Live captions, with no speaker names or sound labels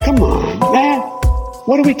Come on, man.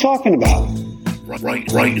 What are we talking about?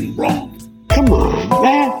 Right and wrong. Come on,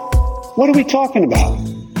 man. What are we talking about?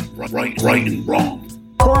 Right and wrong.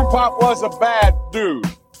 Corn Pop was a bad dude.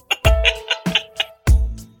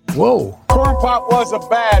 Whoa. Corn Pop was a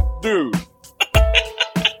bad dude.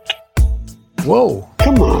 Whoa.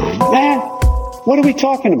 Come on, man. What are we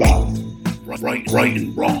talking about? Right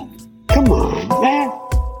and wrong. Come on, man.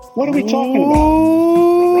 What are we talking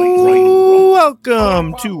about? Right and wrong.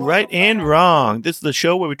 Welcome to Right and Wrong. This is the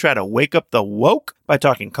show where we try to wake up the woke by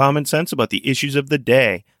talking common sense about the issues of the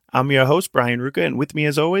day. I'm your host, Brian Ruka, and with me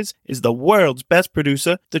as always is the world's best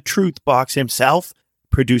producer, the Truth Box himself,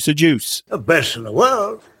 Producer Juice. The best in the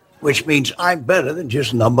world, which means I'm better than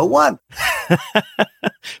just number one.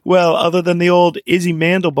 Well, other than the old Izzy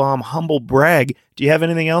Mandelbaum humble brag, do you have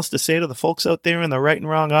anything else to say to the folks out there in the Right and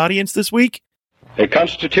Wrong audience this week? A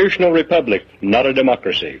constitutional republic, not a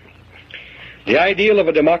democracy. The ideal of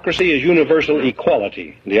a democracy is universal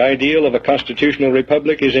equality. The ideal of a constitutional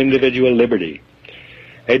republic is individual liberty.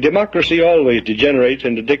 A democracy always degenerates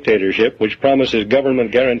into dictatorship, which promises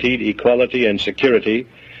government-guaranteed equality and security,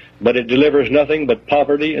 but it delivers nothing but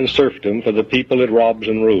poverty and serfdom for the people it robs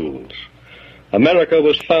and rules. America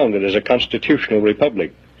was founded as a constitutional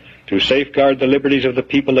republic to safeguard the liberties of the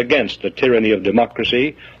people against the tyranny of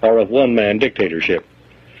democracy or of one-man dictatorship.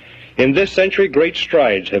 In this century, great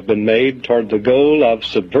strides have been made toward the goal of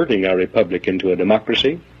subverting our republic into a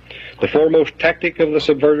democracy. The foremost tactic of the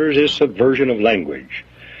subverters is subversion of language.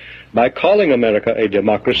 By calling America a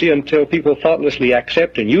democracy until people thoughtlessly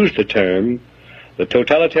accept and use the term, the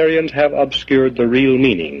totalitarians have obscured the real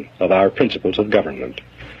meaning of our principles of government.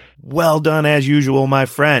 Well done as usual, my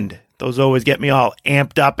friend. Those always get me all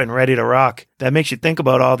amped up and ready to rock. That makes you think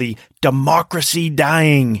about all the democracy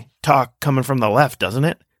dying talk coming from the left, doesn't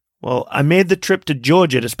it? Well, I made the trip to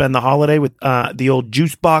Georgia to spend the holiday with the old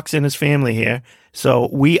Juice Box and his family here. So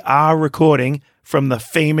we are recording from the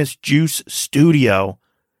famous Juice studio.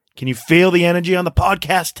 Can you feel the energy on the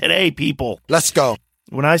podcast today, people? Let's go.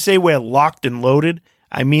 When I say we're locked and loaded,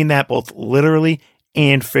 I mean that both literally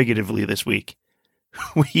and figuratively this week.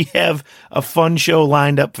 We have a fun show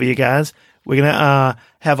lined up for you guys. We're going to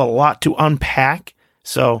have a lot to unpack.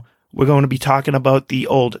 So we're going to be talking about the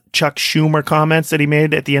old Chuck Schumer comments that he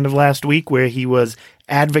made at the end of last week, where he was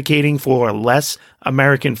advocating for less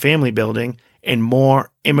American family building and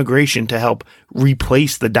more immigration to help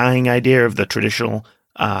replace the dying idea of the traditional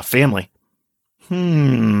family.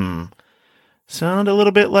 Sound a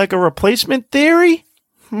little bit like a replacement theory?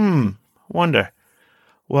 Wonder.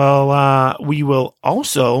 Well, we will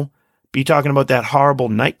also be talking about that horrible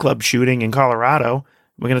nightclub shooting in Colorado.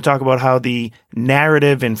 We're going to talk about how the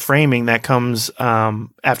narrative and framing that comes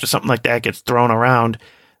after something like that gets thrown around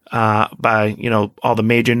by, all the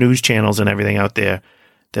major news channels and everything out there.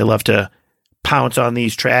 They love to pounce on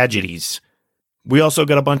these tragedies. We also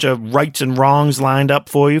got a bunch of rights and wrongs lined up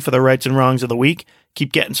for you for the rights and wrongs of the week.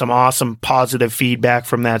 Keep getting some awesome positive feedback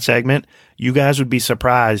from that segment. You guys would be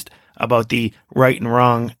surprised about the Right and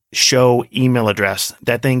Wrong show email address.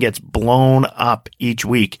 That thing gets blown up each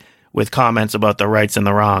week with comments about the rights and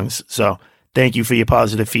the wrongs. So thank you for your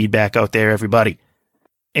positive feedback out there, everybody.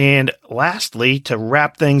 And lastly, to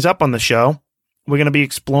wrap things up on the show, we're going to be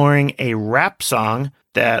exploring a rap song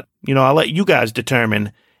that, I'll let you guys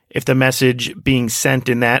determine if the message being sent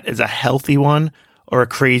in that is a healthy one or a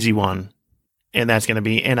crazy one. And that's going to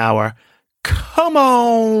be in our Come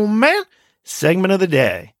On, Man segment of the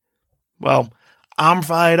day. Well, I'm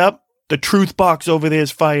fired up. The Truth Box over there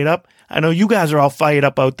is fired up. I know you guys are all fired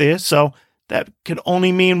up out there, so that could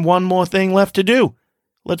only mean one more thing left to do.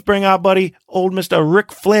 Let's bring our buddy, old Mr.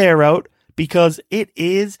 Ric Flair, out, because it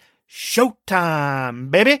is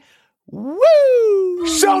showtime, baby. Woo!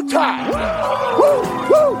 Showtime! Woo!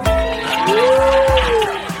 Woo!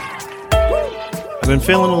 I've been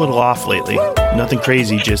feeling a little off lately. Nothing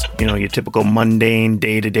crazy, just, your typical mundane,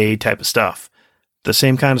 day-to-day type of stuff. The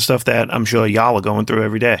same kind of stuff that I'm sure y'all are going through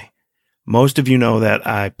every day. Most of you know that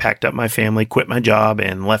I packed up my family, quit my job,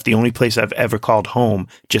 and left the only place I've ever called home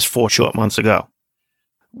just 4 short months ago.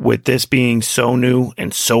 With this being so new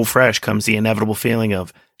and so fresh comes the inevitable feeling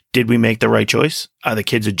of, did we make the right choice? Are the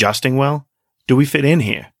kids adjusting well? Do we fit in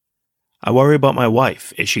here? I worry about my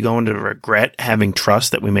wife. Is she going to regret having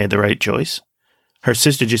trust that we made the right choice? Her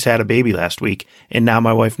sister just had a baby last week, and now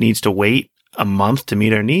my wife needs to wait a month to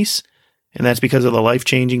meet her niece? And that's because of the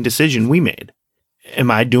life-changing decision we made. Am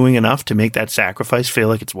I doing enough to make that sacrifice feel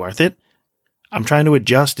like it's worth it? I'm trying to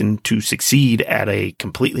adjust and to succeed at a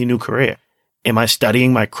completely new career. Am I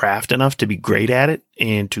studying my craft enough to be great at it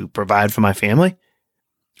and to provide for my family?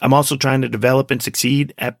 I'm also trying to develop and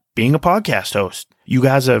succeed at being a podcast host. You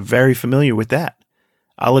guys are very familiar with that.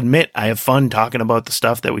 I'll admit I have fun talking about the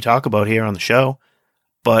stuff that we talk about here on the show,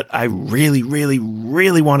 but I really, really,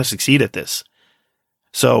 really want to succeed at this.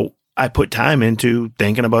 So I put time into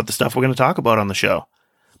thinking about the stuff we're going to talk about on the show.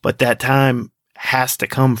 But that time has to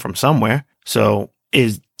come from somewhere. So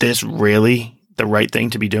is this really the right thing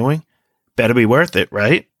to be doing? Better be worth it,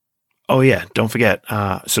 right? Oh yeah, don't forget,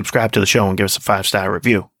 subscribe to the show and give us a 5-star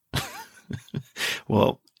review.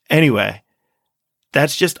 Well, anyway,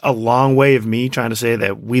 that's just a long way of me trying to say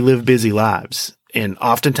that we live busy lives. And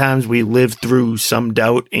oftentimes we live through some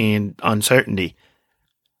doubt and uncertainty.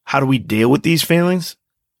 How do we deal with these feelings?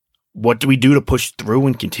 What do we do to push through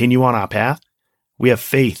and continue on our path? We have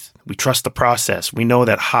faith. We trust the process. We know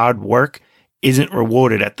that hard work isn't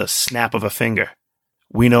rewarded at the snap of a finger.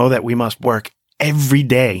 We know that we must work every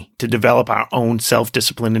day to develop our own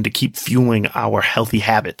self-discipline and to keep fueling our healthy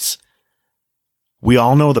habits. We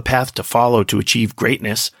all know the path to follow to achieve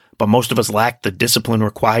greatness, but most of us lack the discipline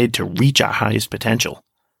required to reach our highest potential.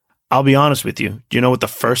 I'll be honest with you. Do you know what the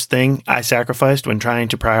first thing I sacrificed when trying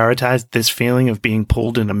to prioritize this feeling of being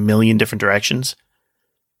pulled in a million different directions?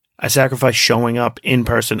 I sacrificed showing up in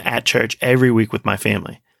person at church every week with my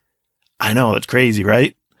family. I know, it's crazy,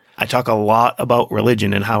 right? I talk a lot about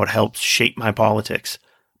religion and how it helps shape my politics,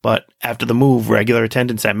 but after the move, regular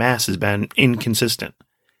attendance at Mass has been inconsistent.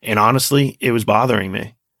 And honestly, it was bothering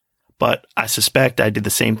me. But I suspect I did the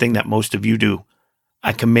same thing that most of you do.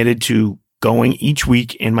 I committed to going each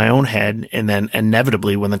week in my own head, and then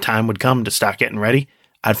inevitably, when the time would come to start getting ready,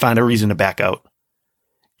 I'd find a reason to back out.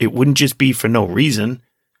 It wouldn't just be for no reason,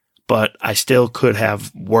 but I still could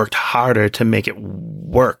have worked harder to make it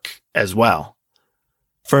work as well.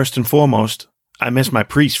 First and foremost, I miss my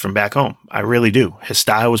priest from back home. I really do. His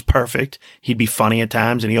style was perfect. He'd be funny at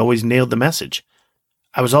times, and he always nailed the message.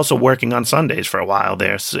 I was also working on Sundays for a while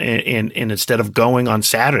there, and instead of going on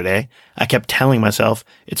Saturday, I kept telling myself,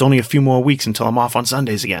 it's only a few more weeks until I'm off on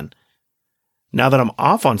Sundays again. Now that I'm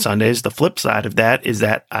off on Sundays, the flip side of that is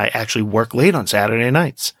that I actually work late on Saturday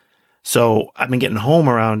nights. So I've been getting home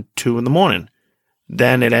around 2 a.m.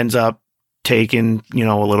 Then it ends up taking, a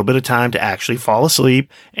little bit of time to actually fall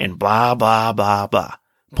asleep and blah, blah, blah, blah.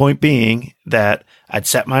 Point being that I'd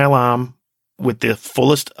set my alarm with the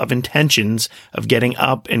fullest of intentions of getting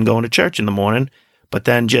up and going to church in the morning, but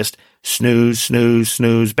then just snooze,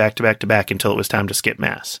 back to back to back until it was time to skip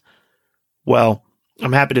Mass. Well,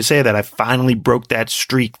 I'm happy to say that I finally broke that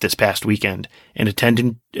streak this past weekend and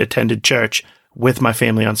attended church with my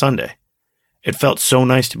family on Sunday. It felt so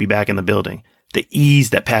nice to be back in the building. The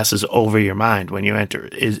ease that passes over your mind when you enter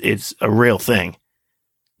is a real thing.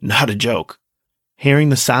 Not a joke. Hearing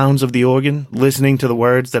the sounds of the organ, listening to the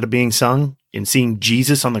words that are being sung, and seeing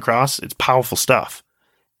Jesus on the cross, it's powerful stuff.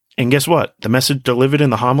 And guess what? The message delivered in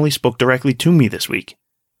the homily spoke directly to me this week.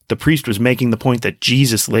 The priest was making the point that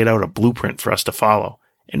Jesus laid out a blueprint for us to follow,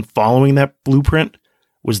 and following that blueprint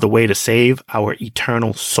was the way to save our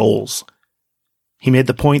eternal souls. He made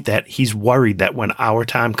the point that he's worried that when our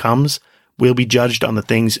time comes, we'll be judged on the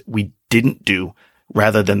things we didn't do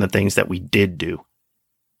rather than the things that we did do.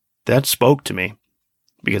 That spoke to me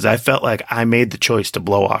because I felt like I made the choice to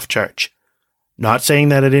blow off church. Not saying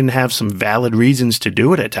that I didn't have some valid reasons to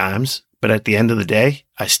do it at times, but at the end of the day,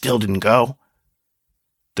 I still didn't go.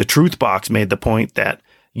 The Truth Box made the point that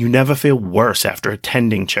you never feel worse after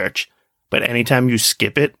attending church, but anytime you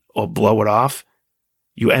skip it or blow it off,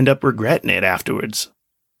 you end up regretting it afterwards.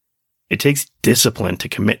 It takes discipline to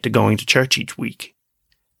commit to going to church each week.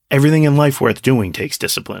 Everything in life worth doing takes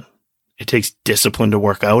discipline. It takes discipline to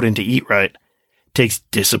work out and to eat right. It takes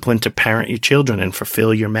discipline to parent your children and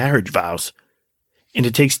fulfill your marriage vows. And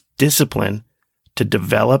it takes discipline to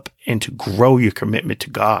develop and to grow your commitment to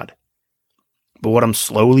God. But what I'm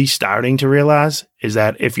slowly starting to realize is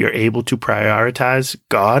that if you're able to prioritize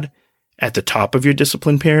God at the top of your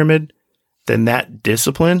discipline pyramid, then that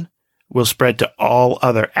discipline will spread to all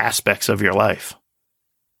other aspects of your life.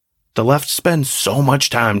 The left spends so much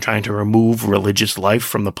time trying to remove religious life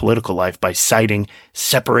from the political life by citing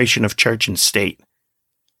separation of church and state.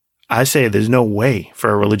 I say there's no way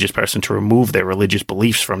for a religious person to remove their religious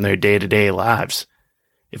beliefs from their day-to-day lives.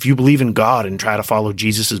 If you believe in God and try to follow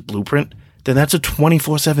Jesus' blueprint, then that's a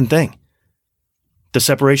 24/7 thing. The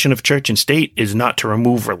separation of church and state is not to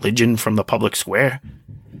remove religion from the public square.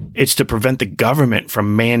 It's to prevent the government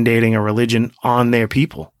from mandating a religion on their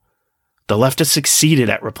people. The left has succeeded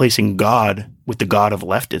at replacing God with the God of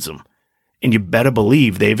leftism, and you better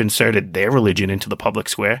believe they've inserted their religion into the public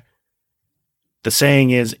square. The saying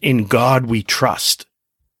is, in God we trust.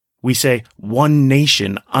 We say, one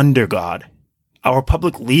nation under God. Our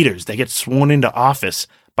public leaders, they get sworn into office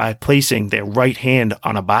by placing their right hand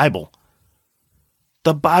on a Bible.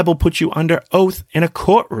 The Bible puts you under oath in a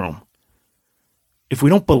courtroom. If we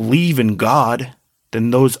don't believe in God, then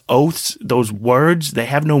those oaths, those words, they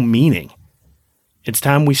have no meaning. It's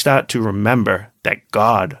time we start to remember that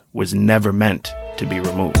God was never meant to be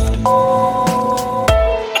removed.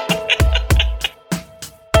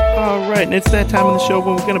 All right, and it's that time of the show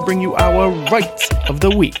when we're going to bring you our rights of the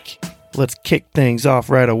week. Let's kick things off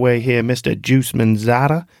right away here, Mr. Juice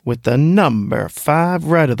Manzata, with the number 5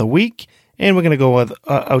 right of the week. And we're going to go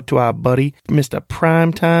out to our buddy, Mr.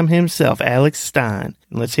 Primetime himself, Alex Stein.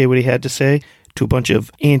 And let's hear what he had to say to a bunch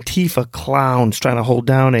of Antifa clowns trying to hold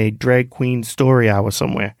down a drag queen story hour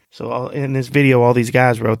somewhere. So in this video, all these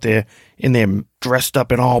guys were out there and they're dressed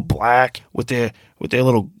up in all black with their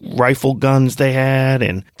little rifle guns they had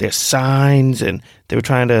and their signs, and they were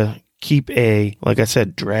trying to keep a, like I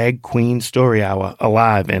said, drag queen story hour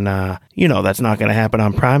alive. And, that's not going to happen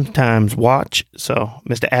on Primetime's watch. So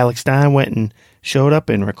Mr. Alex Stein went and showed up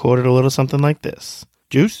and recorded a little something like this.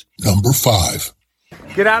 Juice? Number 5.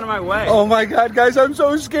 Get out of my way. Oh my God, guys, I'm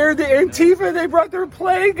so scared. The Antifa, they brought their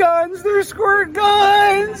play guns, their squirt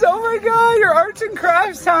guns. Oh my God, your arts and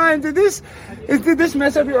crafts time. Did this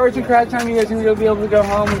mess up your arts and crafts time? You guys going to be able to go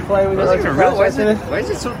home and play with us? Why is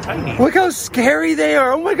it so tiny? Look how scary they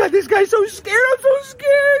are. Oh my God, this guy's so scared. I'm so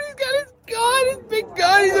scared. He's got his gun, his big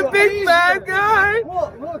gun. He's a big bad guy.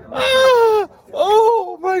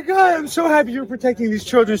 Oh my God, I'm so happy you're protecting these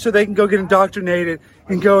children so they can go get indoctrinated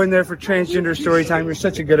and go in there for transgender story time. You're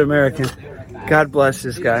such a good American. God bless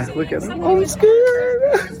this guy. Look at him. I'm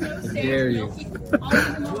scared. How dare you?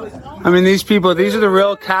 I mean, these people, these are the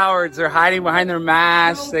real cowards. They're hiding behind their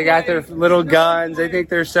masks. They got their little guns. They think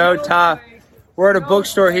they're so tough. We're at a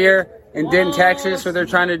bookstore here in Denton, Texas, where they're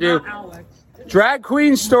trying to do drag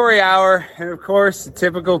queen story hour. And of course, the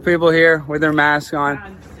typical people here with their masks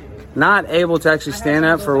on, not able to actually stand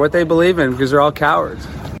up for what they believe in because they're all cowards.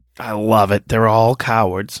 I love it. They're all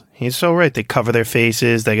cowards. He's so right. They cover their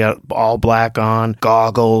faces. They got all black on,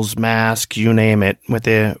 goggles, masks, you name it, with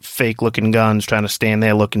their fake-looking guns trying to stand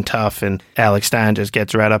there looking tough. And Alex Stein just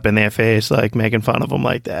gets right up in their face, like making fun of them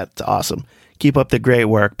like that. It's awesome. Keep up the great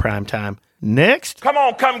work, Primetime. Next. Come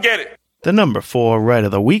on, come get it. The number 4 right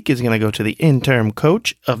of the week is going to go to the interim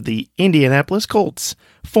coach of the Indianapolis Colts,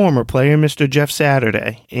 former player Mr. Jeff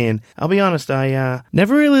Saturday. And I'll be honest, I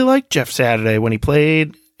never really liked Jeff Saturday when he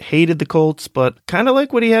played. Hated the Colts, but kind of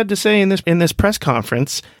like what he had to say in this press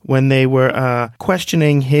conference when they were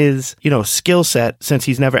questioning his skill set, since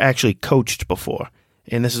he's never actually coached before.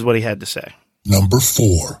 And this is what he had to say. Number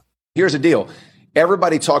 4. Here's the deal.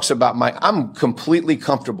 Everybody talks about I'm completely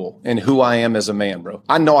comfortable in who I am as a man, bro.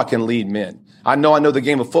 I know I can lead men. I know the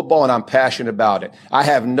game of football and I'm passionate about it. I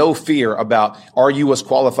have no fear about, are you as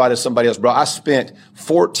qualified as somebody else, bro? I spent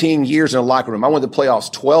 14 years in a locker room. I went to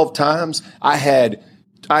playoffs 12 times.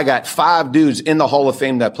 I got 5 dudes in the Hall of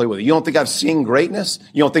Fame that I play with. You don't think I've seen greatness?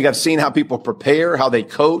 You don't think I've seen how people prepare, how they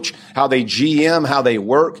coach, how they GM, how they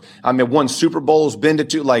work? I mean, won Super Bowls, been to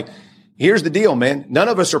 2. Here's the deal, man. None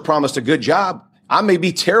of us are promised a good job. I may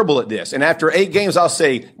be terrible at this. And after 8 games, I'll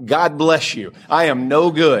say, God bless you. I am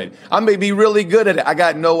no good. I may be really good at it. I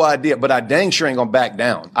got no idea, but I dang sure ain't going to back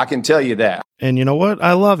down. I can tell you that. And you know what?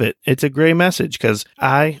 I love it. It's a great message because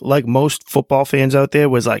I, like most football fans out there,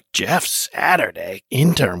 was like, Jeff Saturday,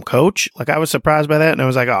 interim coach? I was surprised by that. And I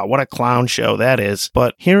was like, oh, what a clown show that is.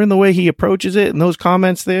 But hearing the way he approaches it and those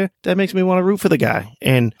comments there, that makes me want to root for the guy.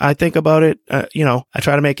 And I think about it, I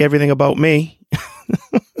try to make everything about me.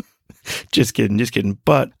 Just kidding.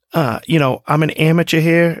 But, I'm an amateur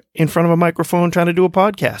here in front of a microphone trying to do a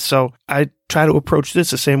podcast. So I try to approach this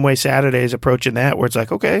the same way Saturday is approaching that, where it's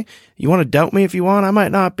like, okay, you want to doubt me if you want. I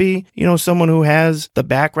might not be, someone who has the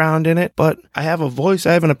background in it, but I have a voice,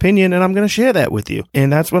 I have an opinion, and I'm going to share that with you.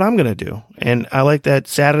 And that's what I'm going to do. And I like that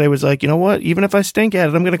Saturday was like, you know what? Even if I stink at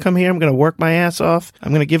it, I'm going to come here. I'm going to work my ass off.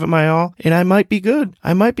 I'm going to give it my all. And I might be good.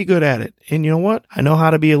 I might be good at it. And you know what? I know how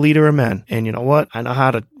to be a leader of men. And you know what? I know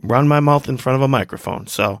how to run my mouth in front of a microphone.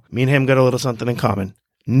 So me and him got a little something in common.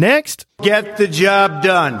 Next. Get the job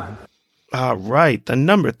done. All right. The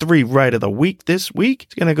number 3 right of the week this week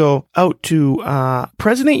is going to go out to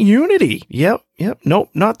President Unity. Yep. Nope.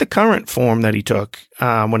 Not the current form that he took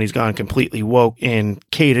when he's gone completely woke and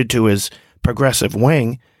catered to his progressive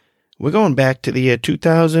wing. We're going back to the year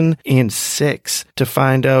 2006 to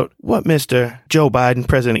find out what Mr. Joe Biden,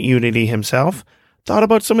 President Unity himself, thought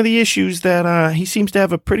about some of the issues that he seems to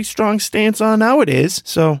have a pretty strong stance on nowadays.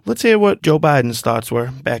 So let's hear what Joe Biden's thoughts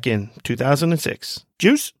were back in 2006.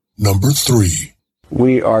 Juice? Number 3.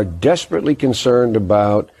 We are desperately concerned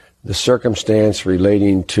about the circumstance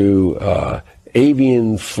relating to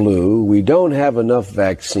avian flu. We don't have enough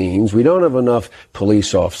vaccines. We don't have enough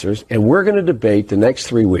police officers. And we're going to debate the next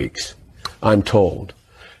 3 weeks, I'm told,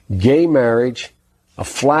 gay marriage, a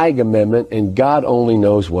flag amendment, and God only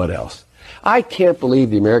knows what else. I can't believe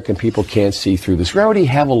the American people can't see through this. We already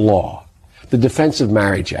have a law, the Defense of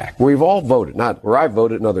Marriage Act, where we've all voted, not where I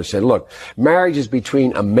voted and others said, look, marriage is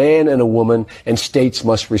between a man and a woman, and states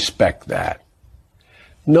must respect that.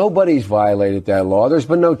 Nobody's violated that law. There's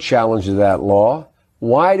been no challenge to that law.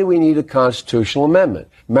 Why do we need a constitutional amendment?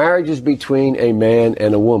 Marriage is between a man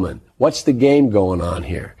and a woman. What's the game going on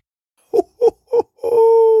here?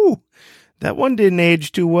 That one didn't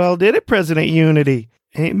age too well, did it, President Unity?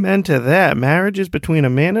 Amen to that. Marriage is between a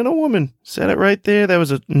man and a woman. Said it right there. That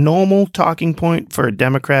was a normal talking point for a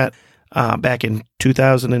Democrat back in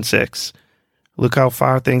 2006. Look how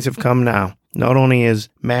far things have come now. Not only is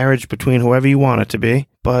marriage between whoever you want it to be,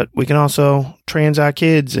 but we can also trans our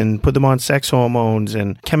kids and put them on sex hormones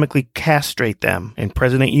and chemically castrate them. And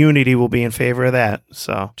President Unity will be in favor of that.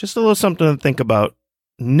 So just a little something to think about.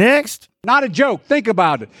 Next. Not a joke. Think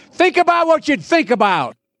about it. Think about what you'd think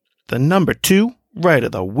about. The number 2 right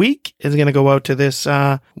of the week is going to go out to this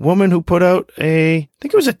woman who put out I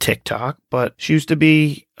think it was a TikTok, but she used to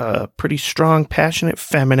be a pretty strong, passionate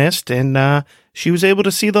feminist, and she was able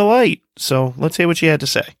to see the light. So let's hear what she had to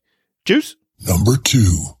say. Juice? Number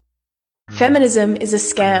 2. Feminism is a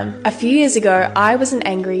scam. A few years ago, I was an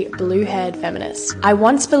angry, blue-haired feminist. I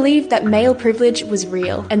once believed that male privilege was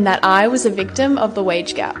real and that I was a victim of the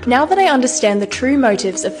wage gap. Now that I understand the true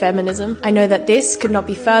motives of feminism, I know that this could not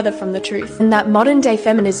be further from the truth, and that modern-day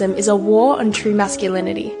feminism is a war on true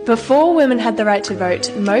masculinity. Before women had the right to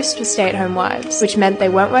vote, most were stay-at-home wives, which meant they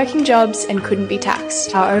weren't working jobs and couldn't be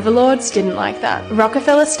taxed. Our overlords didn't like that.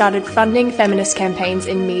 Rockefeller started funding feminist campaigns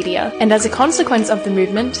in media, and as a consequence of the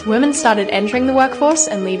movement, women started entering the workforce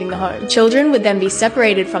and leaving the home. Children would then be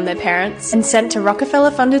separated from their parents and sent to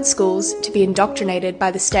Rockefeller-funded schools to be indoctrinated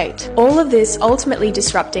by the state. All of this ultimately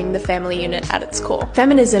disrupting the family unit at its core.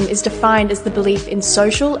 Feminism is defined as the belief in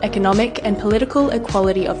social, economic, and political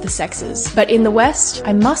equality of the sexes. But in the West,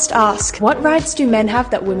 I must ask, what rights do men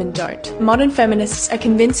have that women don't? Modern feminists are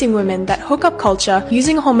convincing women that hookup culture,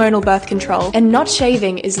 using hormonal birth control, and not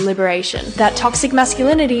shaving is liberation. That toxic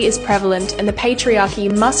masculinity is prevalent and the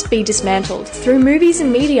patriarchy must be dismantled. Through movies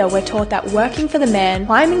and media, we're taught that working for the man,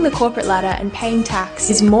 climbing the corporate ladder, and paying tax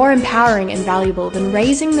is more empowering and valuable than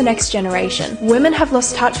raising the next generation. Women have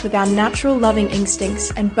lost touch with our natural loving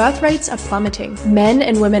instincts, and birth rates are plummeting. Men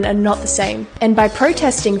and women are not the same. And by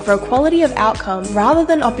protesting for equality of outcome rather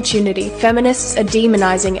than opportunity, feminists are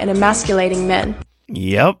demonizing and emasculating men.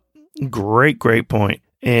 Yep. Great point.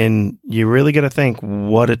 And you really got to think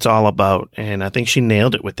what it's all about. And I think she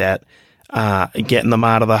nailed it with that. Getting them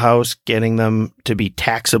out of the house, getting them to be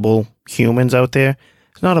taxable humans out there.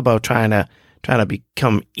 It's not about trying to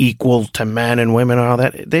become equal to men and women and all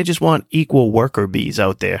that. They just want equal worker bees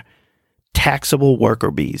out there, taxable worker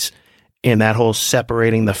bees, in that whole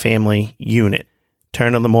separating the family unit,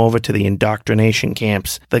 turning them over to the indoctrination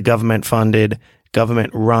camps, the government-funded,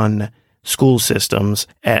 government-run school systems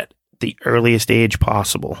at the earliest age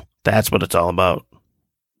possible. That's what it's all about.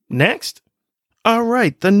 Next. All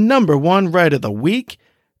right, the number 1 right of the week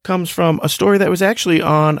comes from a story that was actually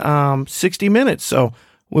on 60 Minutes. So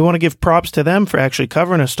we want to give props to them for actually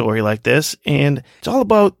covering a story like this. And it's all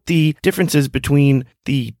about the differences between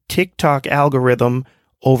the TikTok algorithm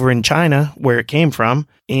over in China, where it came from,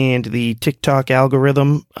 and the TikTok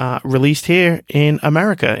algorithm released here in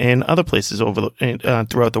America and other places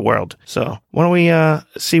throughout the world. So why don't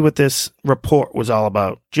we see what this report was all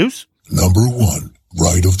about? Juice? Number 1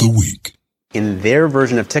 right of the week. In their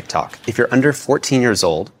version of TikTok, if you're under 14 years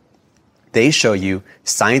old, they show you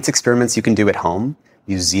science experiments you can do at home,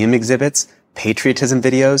 museum exhibits, patriotism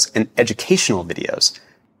videos, and educational videos.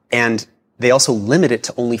 And they also limit it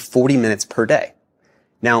to only 40 minutes per day.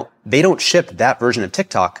 Now, they don't ship that version of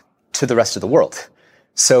TikTok to the rest of the world.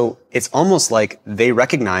 So it's almost like they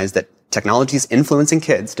recognize that technology is influencing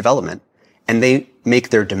kids' development, and they make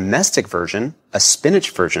their domestic version a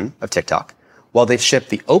spinach version of TikTok, while they ship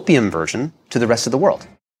the opium version to the rest of the world.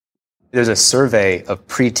 There's a survey of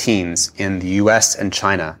preteens in the US and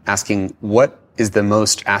China asking what is the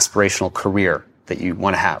most aspirational career that you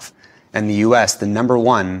want to have. And in the US, the number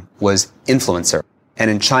 1 was influencer. And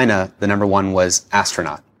in China, the number 1 was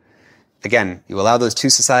astronaut. Again, you allow those two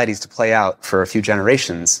societies to play out for a few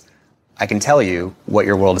generations, I can tell you what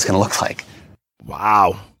your world is going to look like.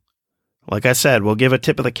 Wow. Like I said, we'll give a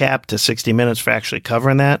tip of the cap to 60 Minutes for actually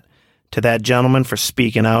covering that, to that gentleman for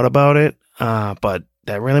speaking out about it. But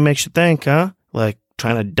that really makes you think, huh? Like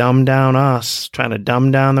trying to dumb down us, trying to dumb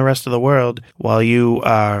down the rest of the world while you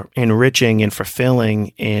are enriching and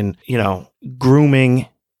fulfilling and, grooming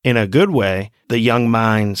in a good way the young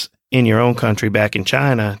minds in your own country back in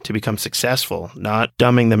China to become successful, not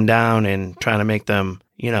dumbing them down and trying to make them,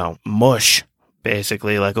 mush,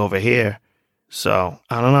 basically, like over here. So,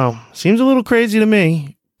 I don't know. Seems a little crazy to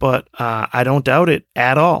me, but I don't doubt it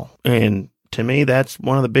at all. And to me, that's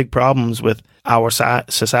one of the big problems with our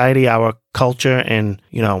society, our culture, and,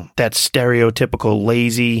 that stereotypical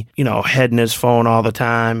lazy, head in his phone all the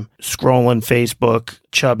time, scrolling Facebook,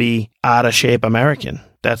 chubby, out of shape American.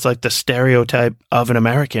 That's like the stereotype of an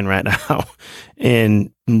American right now.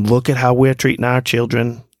 And look at how we're treating our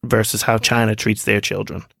children versus how China treats their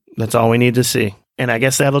children. That's all we need to see. And I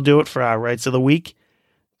guess that'll do it for our Rights of the Week.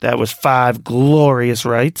 That was 5 glorious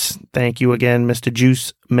rights. Thank you again, Mr.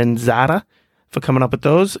 Juice Manzata, for coming up with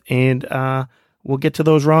those. And we'll get to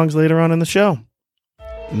those wrongs later on in the show.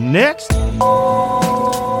 Next.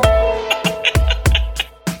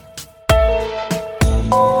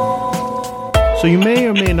 So you may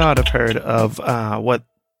or may not have heard of what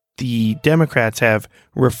the Democrats have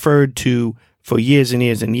referred to for years and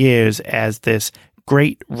years and years as this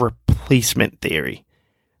great replacement theory.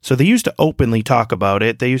 So they used to openly talk about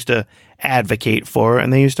it. They used to advocate for it,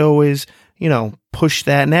 and they used to always, push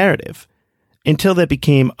that narrative until that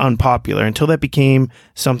became unpopular, until that became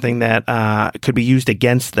something that could be used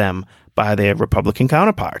against them by their Republican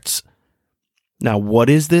counterparts. Now, what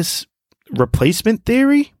is this replacement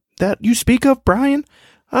theory that you speak of, Brian?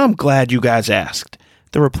 I'm glad you guys asked.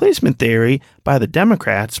 The replacement theory by the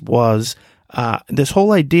Democrats was this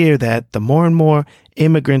whole idea that the more and more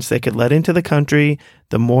immigrants they could let into the country,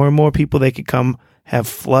 the more and more people they could come have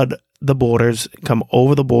flood the borders, come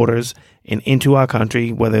over the borders and into our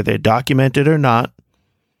country, whether they're documented or not,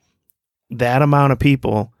 that amount of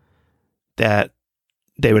people that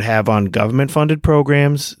they would have on government-funded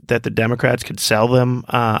programs, that the Democrats could sell them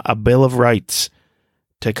a Bill of Rights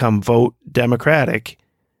to come vote Democratic,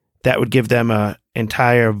 that would give them an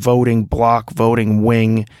entire voting block, voting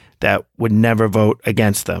wing that would never vote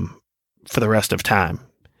against them for the rest of time.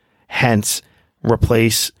 Hence,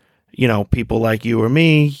 replace, people like you or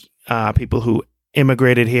me, people who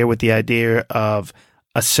immigrated here with the idea of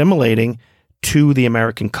assimilating to the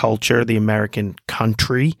American culture, the American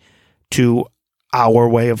country, to our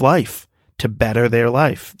way of life, to better their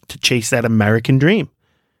life, to chase that American dream.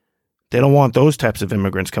 They don't want those types of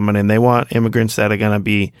immigrants coming in. They want immigrants that are going to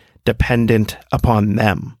be dependent upon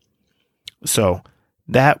them. So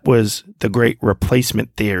that was the great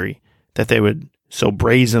replacement theory that they would so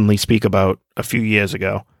brazenly speak about a few years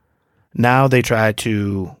ago. Now they try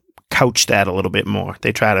to couch that a little bit more.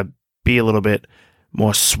 They try to be a little bit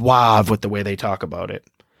more suave with the way they talk about it.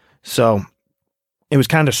 So it was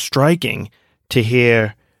kind of striking to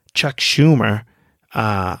hear Chuck Schumer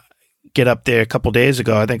get up there a couple days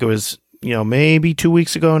ago. I think it was, maybe 2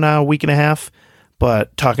 weeks ago now, a week and a half,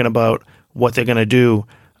 but talking about what they're going to do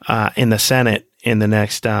in the Senate in the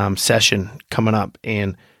next session coming up.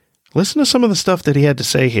 And listen to some of the stuff that he had to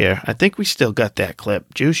say here. I think we still got that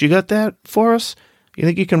clip. Juice, you got that for us? You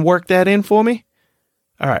think you can work that in for me?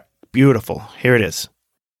 All right. Beautiful. Here it is.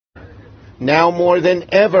 Now more than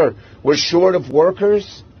ever, we're short of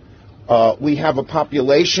workers. We have a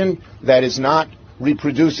population that is not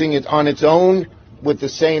reproducing it on its own with the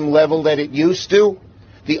same level that it used to.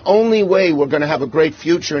 The only way we're going to have a great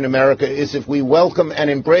future in America is if we welcome and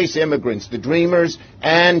embrace immigrants, the dreamers,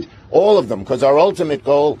 and all of them, because our ultimate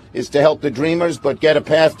goal is to help the dreamers, but get a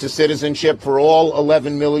path to citizenship for all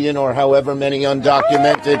 11 million or however many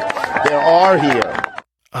undocumented there are here.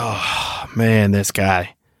 Oh, man, this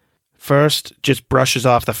guy. First, just brushes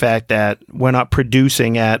off the fact that we're not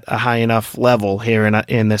producing at a high enough level here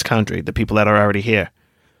in this country, the people that are already here.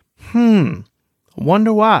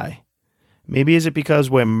 Wonder why. Maybe is it because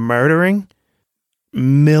we're murdering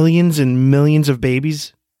millions and millions of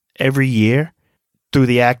babies every year through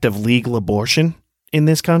the act of legal abortion in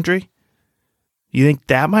this country? You think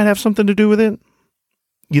that might have something to do with it?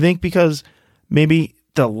 You think because maybe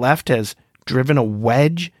the left has driven a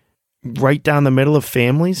wedge right down the middle of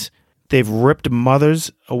families? They've ripped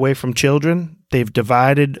mothers away from children. They've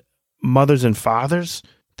divided mothers and fathers.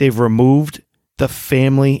 They've removed the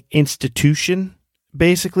family institution,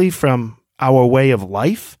 basically, from our way of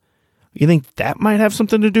life. You think that might have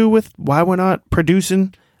something to do with why we're not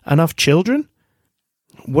producing enough children?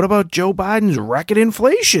 What about Joe Biden's record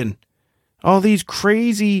inflation? All these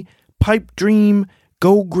crazy pipe dream,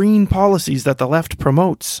 go green policies that the left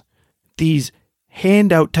promotes. These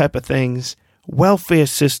handout type of things, welfare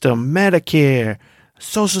system, Medicare,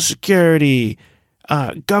 Social Security,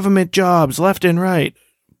 government jobs left and right.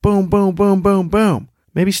 Boom, boom, boom, boom, boom.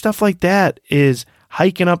 Maybe stuff like that is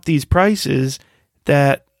hiking up these prices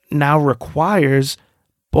that now requires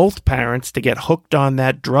both parents to get hooked on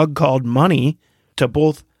that drug called money to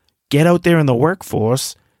both get out there in the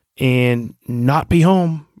workforce and not be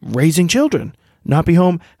home raising children, not be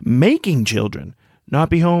home making children, not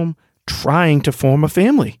be home trying to form a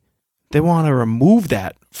family. They want to remove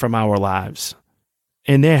that from our lives.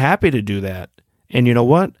 And they're happy to do that. And you know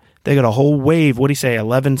what? They got a whole wave,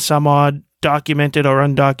 11 some odd documented or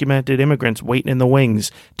undocumented immigrants waiting in the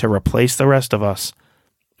wings to replace the rest of us.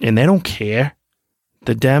 And they don't care.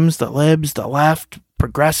 The Dems, the Libs, the left,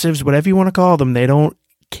 progressives, whatever you want to call them, they don't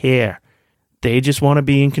care. They just want to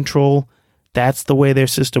be in control. That's the way their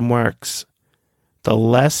system works. The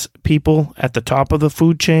less people at the top of the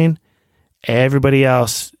food chain, everybody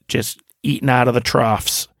else just eating out of the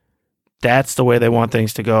troughs. That's the way they want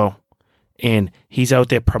things to go. And he's out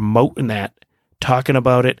there promoting that, talking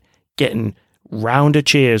about it, getting round of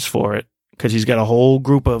cheers for it, because he's got a whole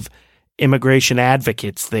group of immigration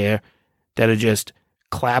advocates there that are just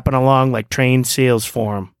clapping along like trained seals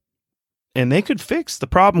for him. And they could fix the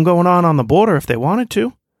problem going on the border if they wanted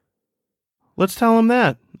to. Let's tell him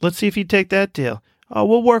that. Let's see if he'd take that deal. Oh,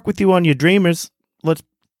 we'll work with you on your dreamers. Let's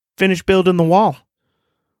finish building the wall.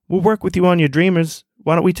 We'll work with you on your dreamers.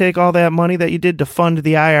 Why don't we take all that money that you did to fund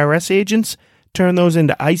the IRS agents, turn those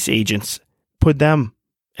into ICE agents, put them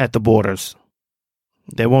at the borders?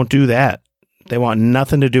 They won't do that. They want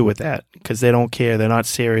nothing to do with that because they don't care. They're not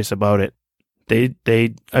serious about it.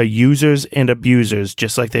 They are users and abusers,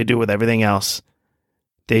 just like they do with everything else.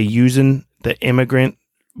 They're using the immigrant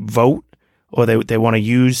vote, or they want to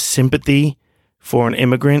use sympathy for an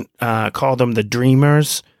immigrant, call them the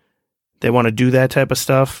dreamers. They want to do that type of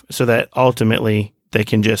stuff so that ultimately they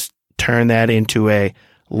can just turn that into a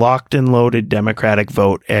locked and loaded Democratic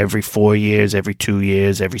vote every 4 years, every 2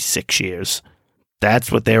 years, every 6 years.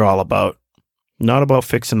 That's what they're all about. Not about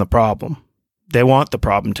fixing the problem. They want the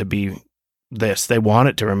problem to be this. They want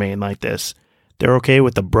it to remain like this. They're okay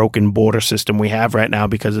with the broken border system we have right now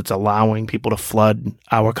because it's allowing people to flood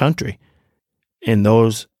our country. And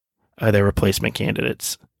those are their replacement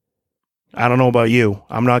candidates. I don't know about you.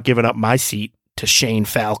 I'm not giving up my seat to Shane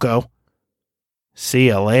Falco. See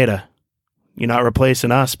ya later. You're not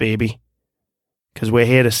replacing us, baby. Because we're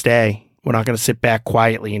here to stay. We're not going to sit back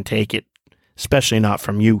quietly and take it. Especially not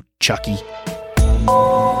from you, Chucky.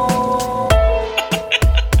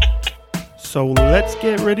 So let's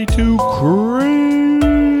get ready to cringe.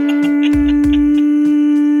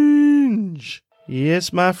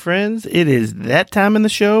 Yes, my friends, it is that time in the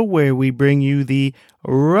show where we bring you the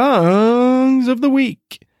wrongs of the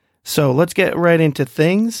week. So let's get right into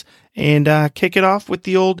things and kick it off with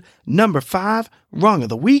the old number 5 wrong of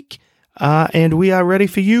the week. And we are ready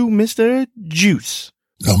for you, Mr. Juice.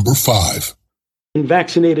 Number 5.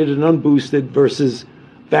 Vaccinated and unboosted versus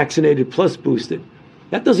vaccinated plus boosted.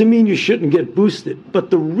 That doesn't mean you shouldn't get boosted, but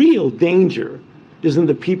the real danger is in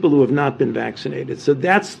the people who have not been vaccinated. So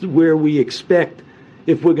that's where we expect,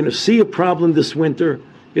 if we're going to see a problem this winter,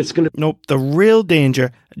 it's going to... Nope, the real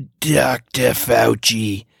danger, Dr.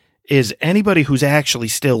 Fauci, is anybody who's actually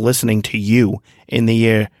still listening to you in the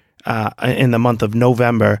year, in the month of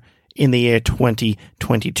November, in the year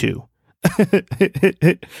 2022.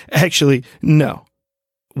 Actually, no,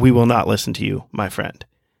 we will not listen to you, my friend.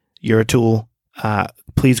 You're a tool.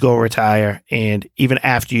 Please go retire. And even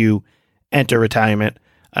after you enter retirement,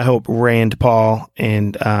 I hope Rand Paul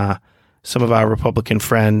and some of our Republican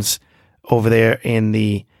friends over there in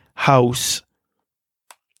the House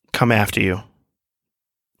come after you.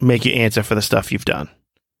 Make you answer for the stuff you've done.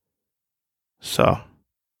 So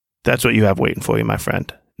that's what you have waiting for you, my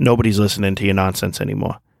friend. Nobody's listening to your nonsense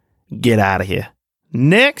anymore. Get out of here.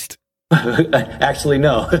 Next. Actually,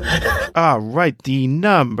 no. All right. The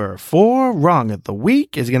number 4 wrong of the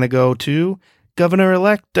week is going to go to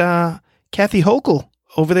Governor-elect Kathy Hochul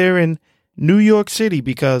over there in New York City,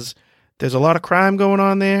 because there's a lot of crime going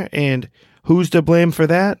on there. And who's to blame for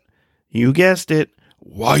that? You guessed it.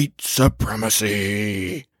 White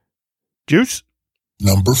supremacy. Juice?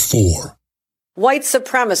 Number 4. White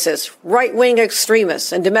supremacists, right-wing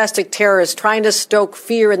extremists, and domestic terrorists trying to stoke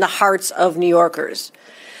fear in the hearts of New Yorkers.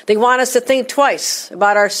 They want us to think twice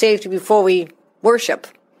about our safety before we worship,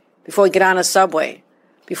 before we get on a subway,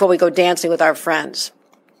 before we go dancing with our friends.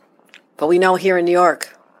 But we know here in New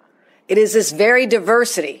York, it is this very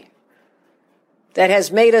diversity that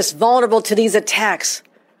has made us vulnerable to these attacks.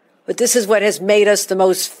 But this is what has made us the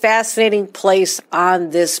most fascinating place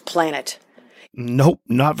on this planet. Nope,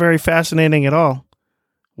 not very fascinating at all.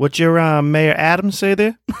 What your Mayor Adams say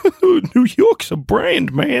there? New York's a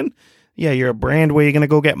brand, man. Yeah, you're a brand where you're going to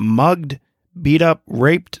go get mugged, beat up,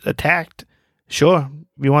 raped, attacked. Sure,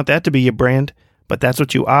 you want that to be your brand, but that's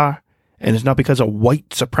what you are. And it's not because of white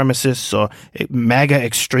supremacists or MAGA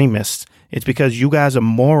extremists. It's because you guys are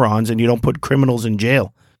morons and you don't put criminals in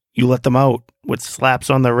jail. You let them out with slaps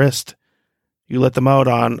on the wrist. You let them out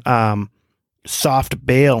on soft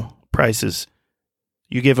bail prices.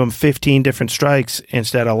 You give them 15 different strikes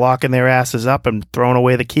instead of locking their asses up and throwing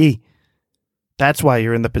away the key. That's why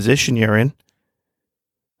you're in the position you're in.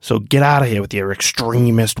 So get out of here with your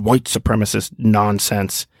extremist, white supremacist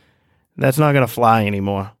nonsense. That's not going to fly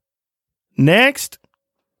anymore. Next.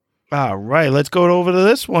 All right, let's go over to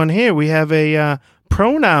this one here. We have a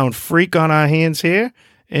pronoun freak on our hands here.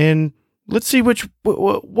 And let's see what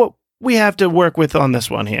we have to work with on this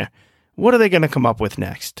one here. What are they going to come up with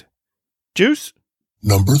next? Juice?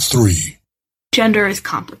 Number 3. Gender is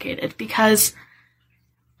complicated because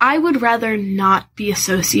I would rather not be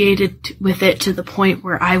associated with it to the point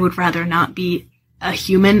where I would rather not be a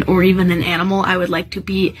human or even an animal. I would like to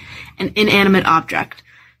be an inanimate object.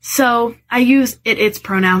 So I use its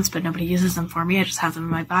pronouns, but nobody uses them for me. I just have them in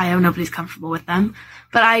my bio. Nobody's comfortable with them.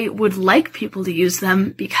 But I would like people to use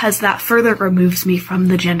them because that further removes me from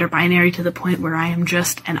the gender binary to the point where I am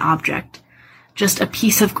just an object. Just a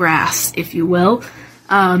piece of grass, if you will.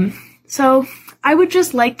 So I would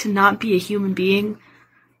just like to not be a human being,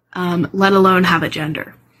 let alone have a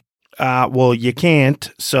gender. Well, you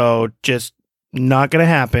can't, so just not going to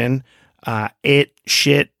happen. It,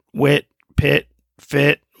 shit, wit, pit,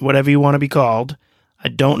 fit, whatever you want to be called. I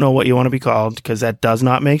don't know what you want to be called because that does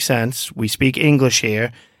not make sense. We speak English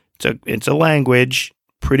here. It's a language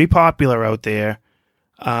pretty popular out there.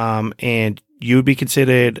 And you'd be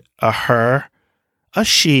considered a her, a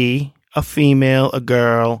she, a female, a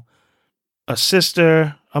girl, a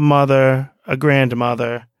sister, a mother, a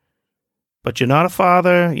grandmother. But you're not a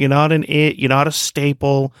father, you're not an it, you're not a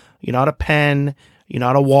staple, you're not a pen, you're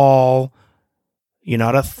not a wall, you're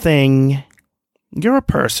not a thing. You're a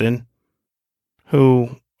person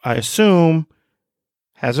who, I assume,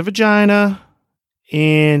 has a vagina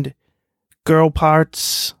and girl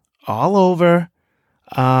parts all over.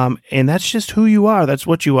 And that's just who you are. That's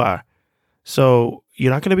what you are. So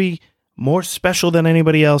you're not going to be more special than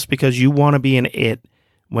anybody else because you want to be an it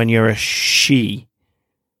when you're a she.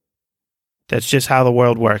 That's just how the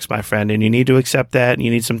world works, my friend. And you need to accept that. And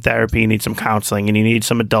you need some therapy. You need some counseling. And you need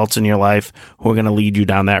some adults in your life who are going to lead you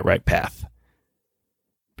down that right path.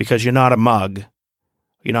 Because you're not a mug.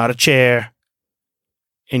 You're not a chair.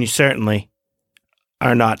 And you certainly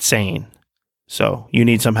are not sane. So you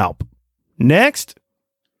need some help. Next.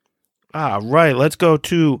 All right. Let's go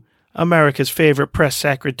to America's favorite press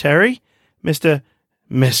secretary, Mr.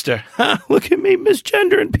 Look at me,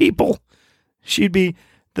 misgendering people. She'd be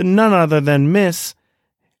the none other than Miss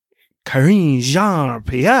Karine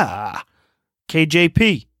Jean-Pierre.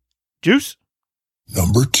 KJP. Juice?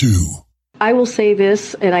 Number 2. I will say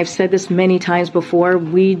this, and I've said this many times before,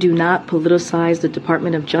 we do not politicize the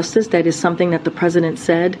Department of Justice. That is something that the president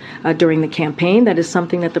said during the campaign. That is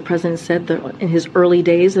something that the president said in his early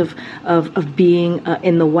days of being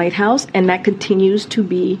in the White House, and that continues to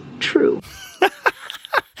be true.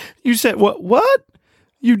 You said what?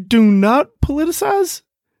 You do not politicize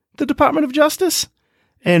the Department of Justice?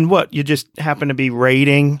 And what, you just happen to be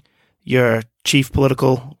raiding your chief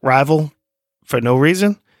political rival for no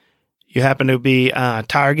reason? You happen to be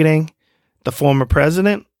targeting the former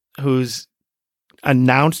president who's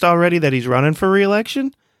announced already that he's running for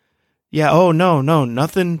re-election? Yeah, oh, no,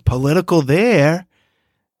 nothing political there.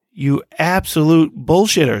 You absolute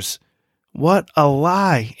bullshitters. What a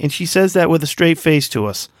lie. And she says that with a straight face to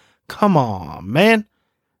us. Come on, man.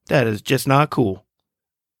 That is just not cool.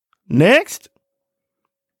 Next.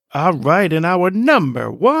 All right, and our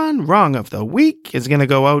number 1 wrong of the week is going to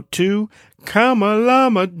go out to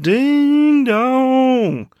Kamalama Ding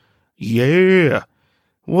Dong. Yeah.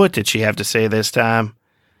 What did she have to say this time?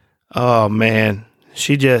 Oh, man.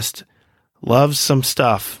 She just loves some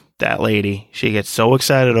stuff, that lady. She gets so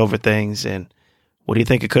excited over things, and what do you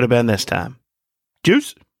think it could have been this time?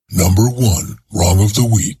 Juice? Number 1 wrong of the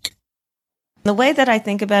week. The way that I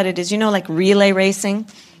think about it is, like relay racing.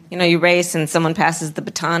 You race and someone passes the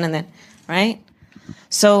baton and then, right?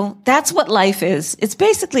 So that's what life is. It's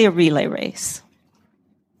basically a relay race.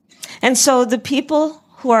 And so the people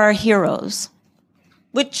who are our heroes,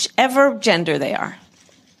 whichever gender they are,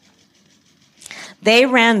 they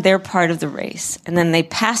ran their part of the race and then they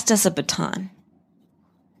passed us a baton.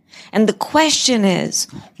 And the question is,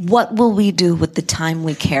 what will we do with the time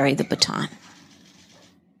we carry the baton?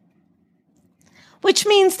 which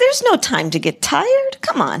means there's no time to get tired.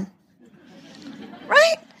 Come on.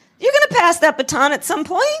 Right? You're going to pass that baton at some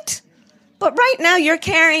point. But right now you're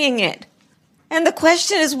carrying it. And the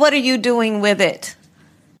question is, what are you doing with it?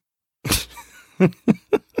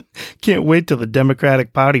 Can't wait till the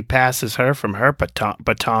Democratic Party passes her from her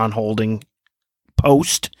baton holding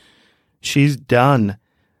post. She's done.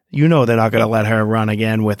 You know they're not going to let her run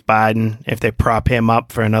again with Biden if they prop him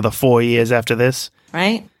up for another 4 years after this.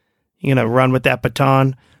 Right? You're going to run with that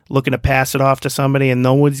baton, looking to pass it off to somebody, and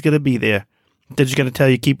no one's going to be there. They're just going to tell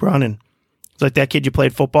you, keep running. It's like that kid you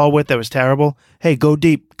played football with that was terrible. Hey, go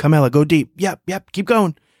deep. Carmela, go deep. Yep, keep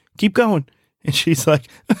going. Keep going. And she's like,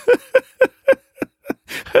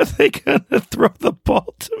 are they going to throw the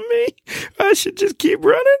ball to me? I should just keep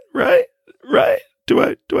running, right? Do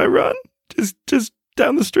I run? Just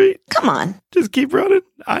down the street? Come on. Just keep running?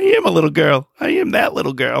 I am a little girl. I am that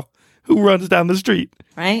little girl who runs down the street.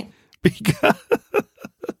 Right? Because,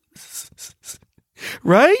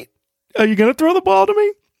 right? Are you going to throw the ball to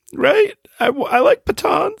me? Right? I like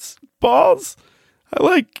batons, balls. I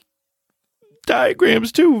like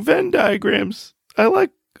diagrams too, Venn diagrams. I like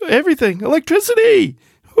everything. Electricity.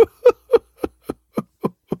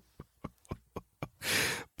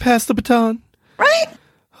 Pass the baton.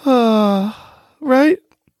 Right? Right?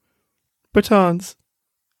 Batons.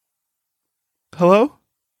 Hello?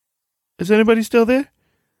 Is anybody still there?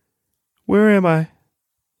 Where am I?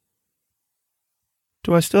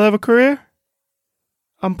 Do I still have a career?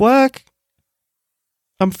 I'm black.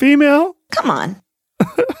 I'm female. Come on.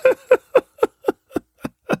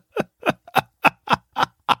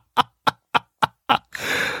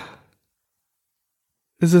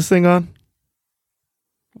 Is this thing on?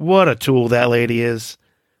 What a tool that lady is.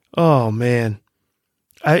 Oh, man.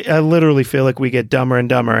 I literally feel like we get dumber and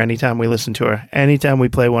dumber anytime we listen to her, anytime we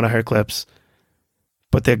play one of her clips.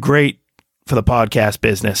 But they're great for the podcast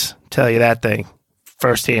business. Tell you that thing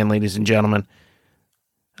firsthand, ladies and gentlemen.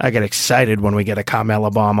 I get excited when we get a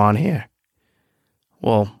Carmela bomb on here.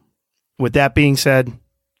 Well, with that being said,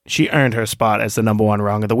 she earned her spot as the number one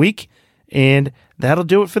wrong of the week. And that'll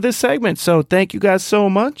do it for this segment. So thank you guys so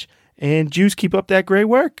much. And Juice, keep up that great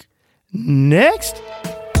work. Next.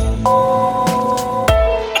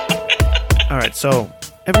 All right, so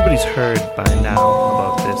everybody's heard by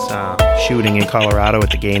now about this shooting in Colorado at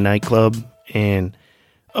the gay nightclub. And,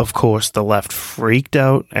 of course, the left freaked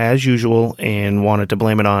out, as usual, and wanted to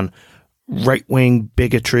blame it on right-wing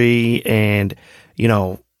bigotry and, you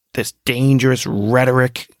know, this dangerous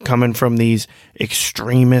rhetoric coming from these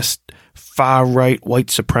extremist, far-right white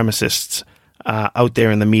supremacists out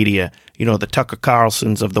there in the media. You know, the Tucker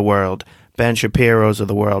Carlsons of the world, Ben Shapiro's of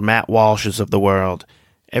the world, Matt Walsh's of the world,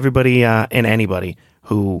 everybody and anybody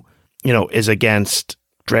who, you know, is against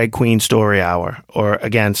Drag Queen Story Hour or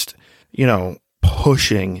against, you know,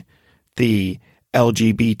 pushing the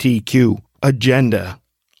LGBTQ agenda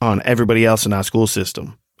on everybody else in our school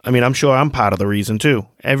system. I mean, I'm sure I'm part of the reason too.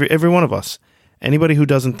 Every one of us. Anybody who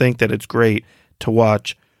doesn't think that it's great to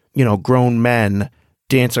watch, you know, grown men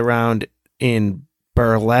dance around in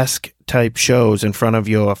burlesque type shows in front of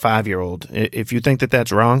your 5-year-old. If you think that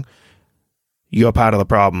that's wrong, you're part of the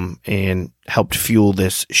problem and helped fuel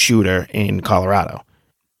this shooter in Colorado.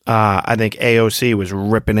 I think AOC was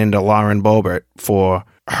ripping into Lauren Boebert for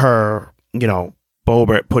her, you know,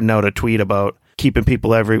 Boebert putting out a tweet about keeping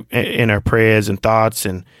people in her prayers and thoughts,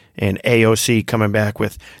 and AOC coming back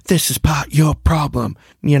with, this is part your problem.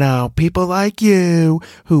 You know, people like you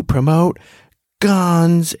who promote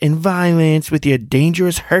guns and violence with your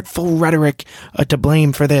dangerous, hurtful rhetoric are to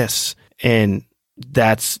blame for this. And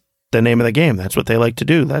that's the name of the game. That's what they like to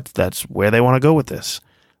do. That's where they want to go with this.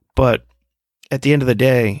 But at the end of the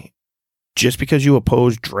day, just because you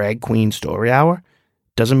oppose Drag Queen Story Hour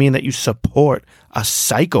doesn't mean that you support a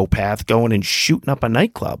psychopath going and shooting up a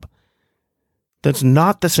nightclub. That's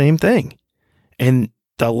not the same thing. And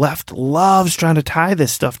the left loves trying to tie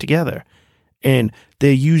this stuff together. And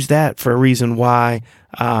they use that for a reason why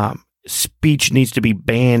speech needs to be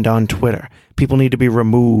banned on Twitter. People need to be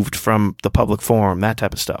removed from the public forum, that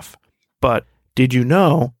type of stuff. But did you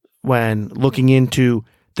know, when looking into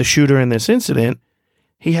the shooter in this incident,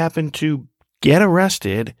 he happened to get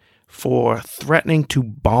arrested for threatening to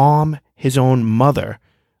bomb his own mother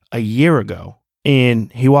a year ago,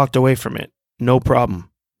 and he walked away from it. No problem.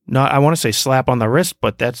 Not, I want to say slap on the wrist,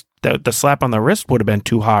 but the slap on the wrist would have been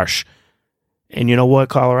too harsh. And you know what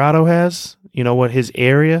Colorado has? You know what his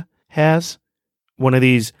area has? One of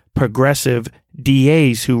these progressive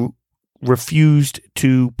DAs who refused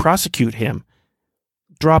to prosecute him.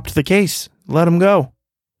 Dropped the case. Let him go.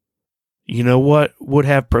 You know what would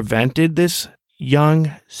have prevented this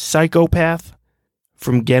young psychopath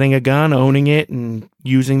from getting a gun, owning it, and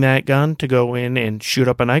using that gun to go in and shoot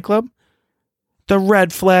up a nightclub? The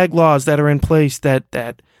red flag laws that are in place that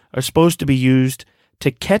are supposed to be used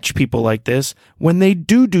to catch people like this when they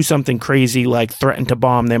do something crazy like threaten to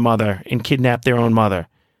bomb their mother and kidnap their own mother.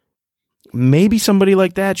 Maybe somebody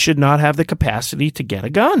like that should not have the capacity to get a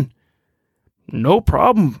gun. No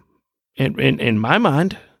problem, in my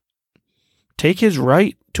mind. Take his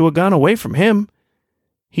right to a gun away from him.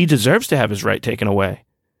 He deserves to have his right taken away.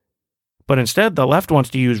 But instead, the left wants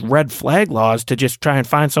to use red flag laws to just try and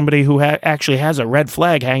find somebody who actually has a red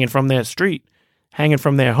flag hanging from their street, hanging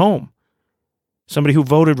from their home. Somebody who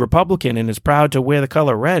voted Republican and is proud to wear the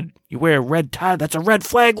color red. You wear a red tie, that's a red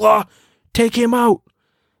flag law. Take him out.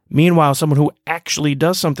 Meanwhile, someone who actually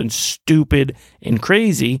does something stupid and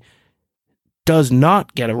crazy does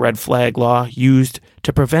not get a red flag law used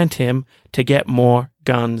to prevent him to get more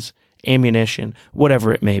guns, ammunition,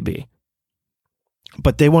 whatever it may be.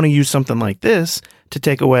 But they want to use something like this to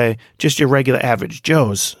take away just your regular average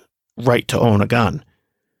Joe's right to own a gun.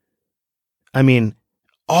 I mean,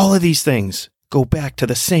 all of these things go back to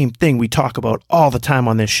the same thing we talk about all the time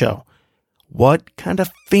on this show. What kind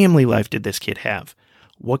of family life did this kid have?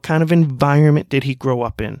 What kind of environment did he grow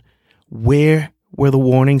up in? Where were the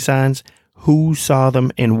warning signs? Who saw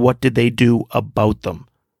them? And what did they do about them?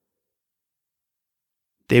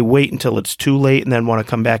 They wait until it's too late and then want to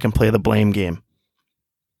come back and play the blame game.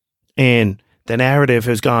 And the narrative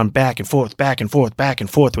has gone back and forth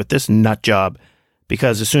with this nut job.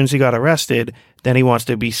 Because as soon as he got arrested, then he wants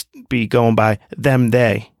to be going by them,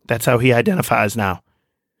 they. That's how he identifies now.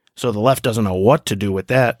 So the left doesn't know what to do with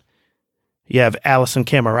that. You have Allison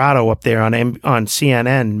Camerado up there on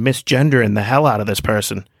CNN misgendering the hell out of this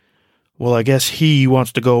person. Well, I guess he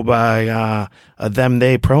wants to go by a them,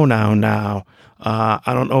 they pronoun now. I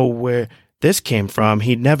don't know where this came from.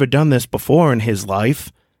 He'd never done this before in his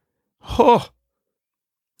life. Oh,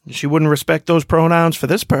 she wouldn't respect those pronouns for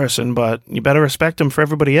this person, but you better respect them for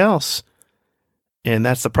everybody else. And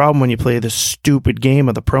that's the problem when you play this stupid game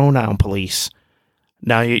of the pronoun police.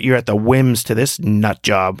 Now you're at the whims to this nut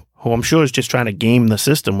job, who I'm sure is just trying to game the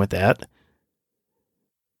system with that.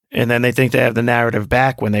 And then they think they have the narrative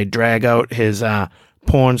back when they drag out his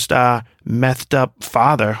porn star, methed up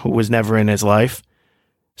father who was never in his life.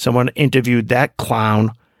 Someone interviewed that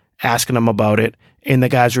clown, asking him about it, and the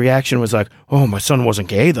guy's reaction was like, oh, my son wasn't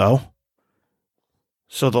gay, though.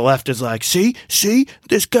 So the left is like, see,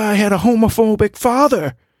 this guy had a homophobic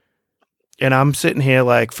father. And I'm sitting here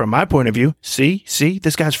like, from my point of view, see,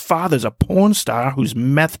 this guy's father's a porn star who's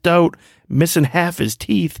methed out, missing half his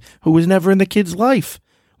teeth, who was never in the kid's life.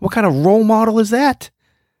 What kind of role model is that?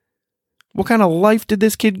 What kind of life did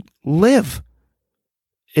this kid live?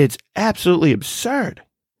 It's absolutely absurd.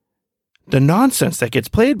 The nonsense that gets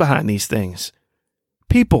played behind these things.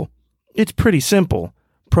 People, it's pretty simple.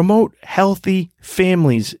 Promote healthy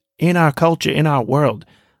families in our culture, in our world.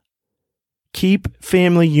 Keep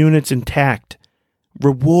family units intact.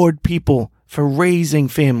 Reward people for raising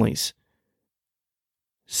families.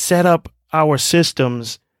 Set up our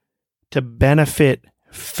systems to benefit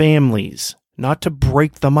families, not to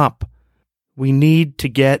break them up. We need to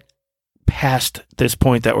get past this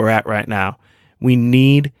point that we're at right now. We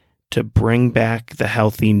need to bring back the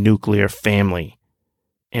healthy nuclear family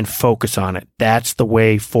and focus on it. That's the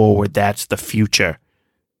way forward. That's the future.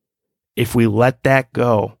 If we let that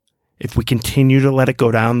go, if we continue to let it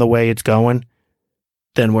go down the way it's going,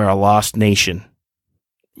 then we're a lost nation.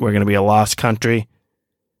 We're going to be a lost country,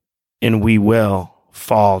 and we will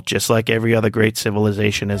fall just like every other great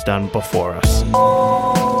civilization has done before us.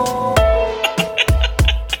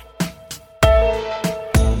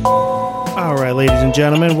 All right, ladies and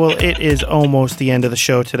gentlemen, well, it is almost the end of the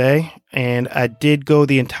show today, and I did go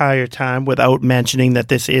the entire time without mentioning that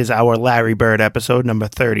this is our Larry Bird episode, number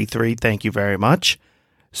 33. Thank you very much.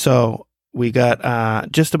 So we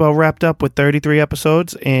got just about wrapped up with 33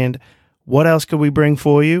 episodes, and what else could we bring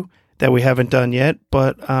for you that we haven't done yet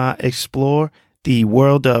but explore the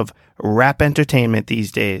world of rap entertainment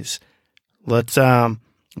these days. Let's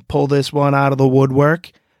pull this one out of the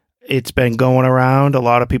woodwork. It's been going around. A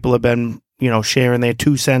lot of people have been, sharing their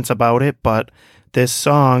 2 cents about it, but this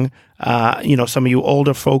song, some of you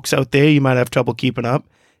older folks out there, you might have trouble keeping up.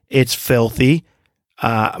 It's filthy.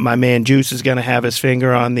 My man Juice is going to have his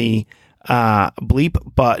finger on the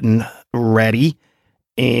bleep button ready.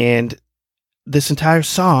 And this entire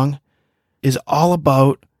song is all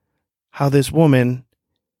about how this woman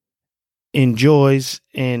enjoys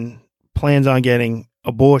and plans on getting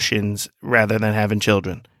abortions rather than having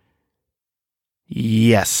children.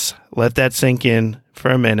 Yes, let that sink in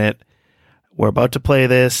for a minute. We're about to play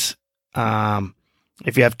this.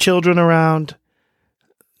 If you have children around,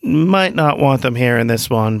 might not want them hearing this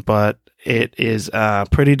one, but it is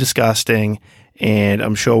pretty disgusting, and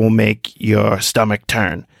I'm sure will make your stomach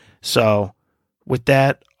turn. So with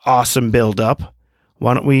that awesome build-up,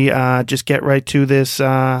 why don't we just get right to this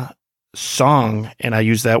song, and I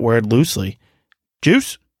use that word loosely.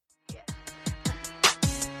 Juice?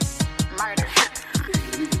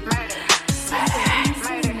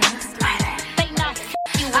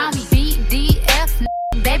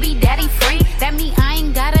 Baby daddy free, that mean I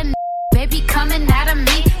ain't got a baby coming out of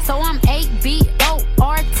me. So I'm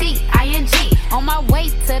ABORTING. On my way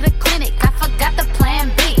to the clinic, I forgot the plan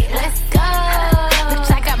B. Let's go.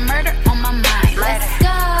 Bitch, I got murder on my mind. Let's go.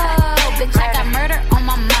 Bitch, I got murder on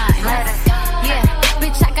my mind. Let's go. Yeah,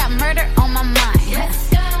 bitch, I got murder on my mind. Let's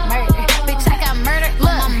go. Murder. Bitch, I got murder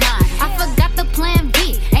on my mind. I forgot the plan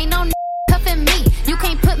B. Ain't no cuffing me. You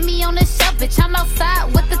can't put me on the shelf, bitch. I'm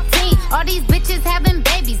outside with the team. All these bitches having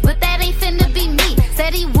babies, but that ain't finna be me.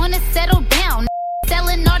 Said he wanna settle down,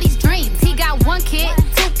 selling all these dreams. He got 1 kid,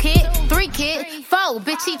 2 kid, 3 kid, 4.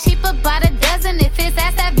 Bitch, he cheaper by the dozen if his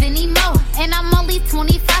ass have any more. And I'm only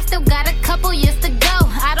 25, still got a couple years to go.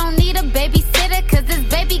 I don't need a babysitter, cause this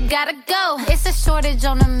baby gotta go. It's a shortage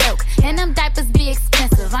on the milk, and them diapers be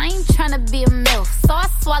expensive. I ain't tryna be a MILF, so I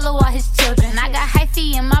swallow all his children. I got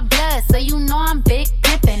hyphy in my blood, so you know I'm big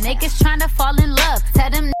pimpin'. Niggas tryna fall in love, tell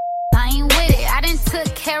them I ain't with it. I done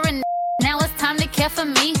took care of now it's time to care for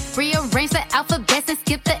me. Rearrange the alphabets and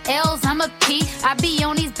skip the L's, I'm a P. I be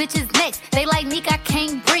on these bitches next, they like Nick, I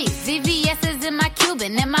can't breathe. VVS is in my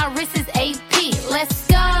Cuban and my wrist is AP. Let's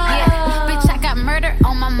go. Yeah, bitch, I got murder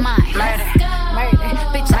on my mind. Murder. Murder.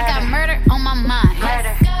 Bitch, I got murder on my mind.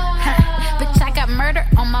 Murder. Bitch, I got murder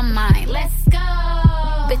on my mind. Let's go.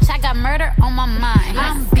 Bitch, I got murder on my mind.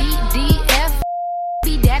 I'm BDF,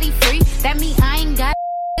 be daddy free. That mean I ain't got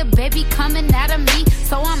a baby coming out of me.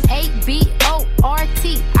 So I'm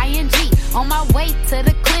ABORTING. On my way to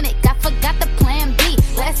the clinic, I forgot the plan B.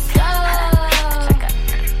 Let's go.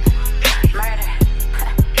 Murder.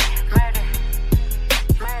 Murder.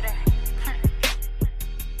 Murder.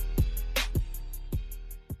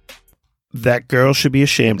 That girl should be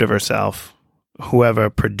ashamed of herself. Whoever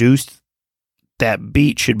produced that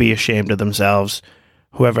beat should be ashamed of themselves.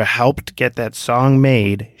 Whoever helped get that song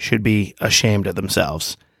made should be ashamed of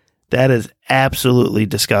themselves. That is absolutely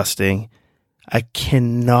disgusting. I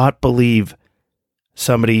cannot believe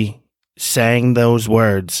somebody sang those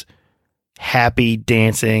words, happy,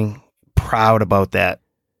 dancing, proud about that.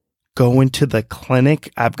 Going to the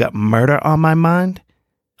clinic, I've got murder on my mind.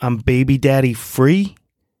 I'm baby daddy free.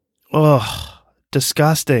 Ugh,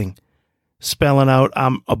 disgusting. Spelling out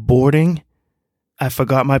I'm aborting. I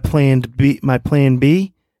forgot my plan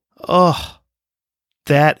B. Ugh,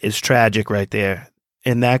 that is tragic right there.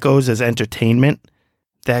 And that goes as entertainment.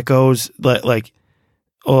 That goes like,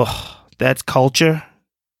 oh, that's culture.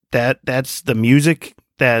 That's the music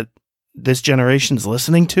that this generation's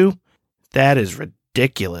listening to. That is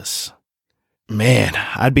ridiculous. Man,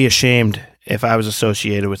 I'd be ashamed if I was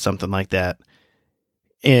associated with something like that.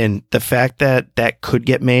 And the fact that that could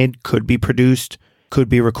get made, could be produced, could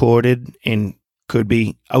be recorded, and could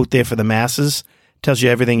be out there for the masses tells you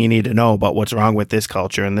everything you need to know about what's wrong with this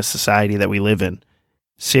culture and this society that we live in.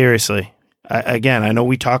 Seriously. I know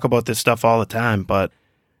we talk about this stuff all the time, but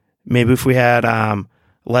maybe if we had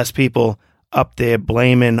less people up there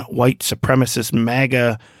blaming white supremacist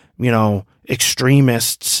MAGA,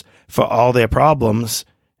 extremists for all their problems,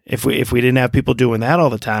 if we didn't have people doing that all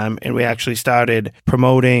the time, and we actually started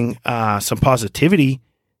promoting some positivity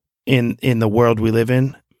in the world we live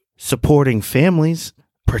in, supporting families,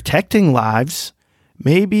 protecting lives,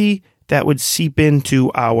 maybe that would seep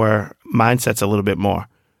into our mindsets a little bit more.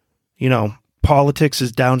 Politics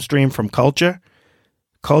is downstream from culture.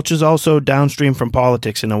 Culture's also downstream from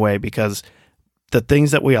politics in a way, because the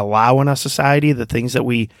things that we allow in our society, the things that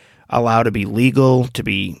we allow to be legal, to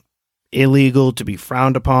be illegal, to be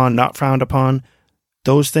frowned upon, not frowned upon,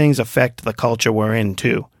 those things affect the culture we're in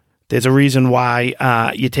too. There's a reason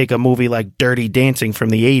why you take a movie like Dirty Dancing from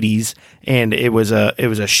the 80s, and it was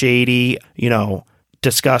a shady,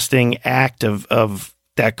 disgusting act of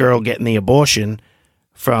that girl getting the abortion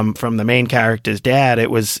from the main character's dad.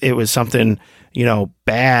 It was something,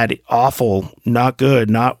 bad, awful, not good,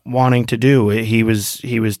 not wanting to do. He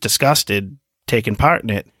was disgusted taking part in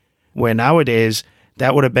it. Where nowadays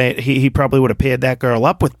that would have been, he probably would have paired that girl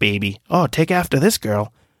up with baby. Oh, take after this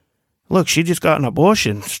girl. Look, she just got an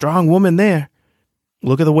abortion. Strong woman there.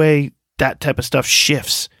 Look at the way that type of stuff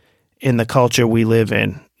shifts in the culture we live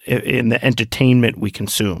in the entertainment we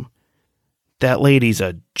consume. That lady's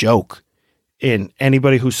a joke. And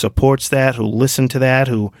anybody who supports that, who listened to that,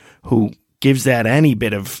 who gives that any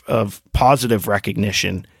bit of positive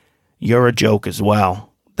recognition, you're a joke as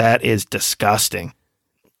well. That is disgusting.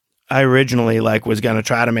 I originally was going to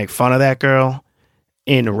try to make fun of that girl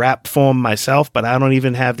in rap form myself, but I don't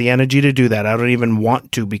even have the energy to do that. I don't even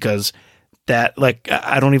want to, because that,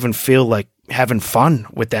 I don't even feel like having fun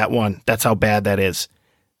with that one. That's how bad that is.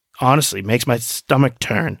 Honestly, makes my stomach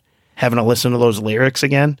turn having to listen to those lyrics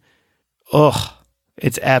again. Ugh,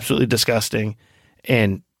 it's absolutely disgusting.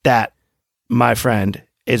 And that, my friend,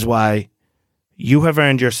 is why you have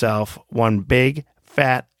earned yourself one big,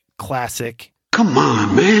 fat, classic. Come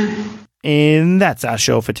on, man. And that's our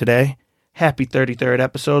show for today. Happy 33rd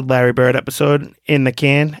episode, Larry Bird episode in the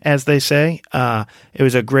can, as they say. It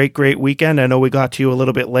was a great, great weekend. I know we got to you a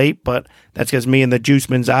little bit late, but that's because me and the Juice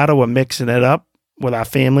Manzado were mixing it up with our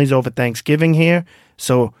families over Thanksgiving here.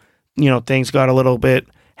 So, things got a little bit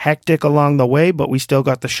hectic along the way, but we still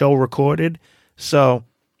got the show recorded. So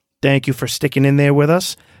thank you for sticking in there with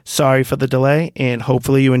us. Sorry for the delay, and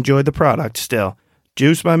hopefully you enjoyed the product still.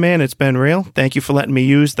 Juice, my man, it's been real. Thank you for letting me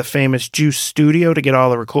use the famous Juice studio to get all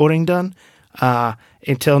the recording done.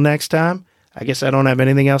 Until next time, I guess I don't have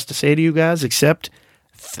anything else to say to you guys except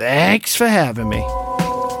thanks for having me.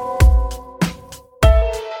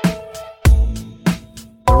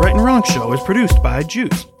 The Right and Wrong Show is produced by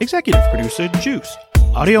Juice. Executive producer, Juice.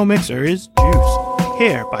 Audio mixer is Juice.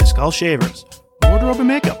 Hair by Skull Shavers. Wardrobe and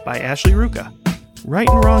makeup by Ashley Ruka. Right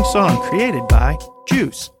and Wrong song created by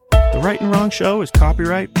Juice. The Right and Wrong Show is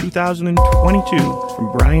copyright 2022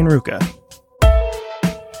 from Brian Ruka.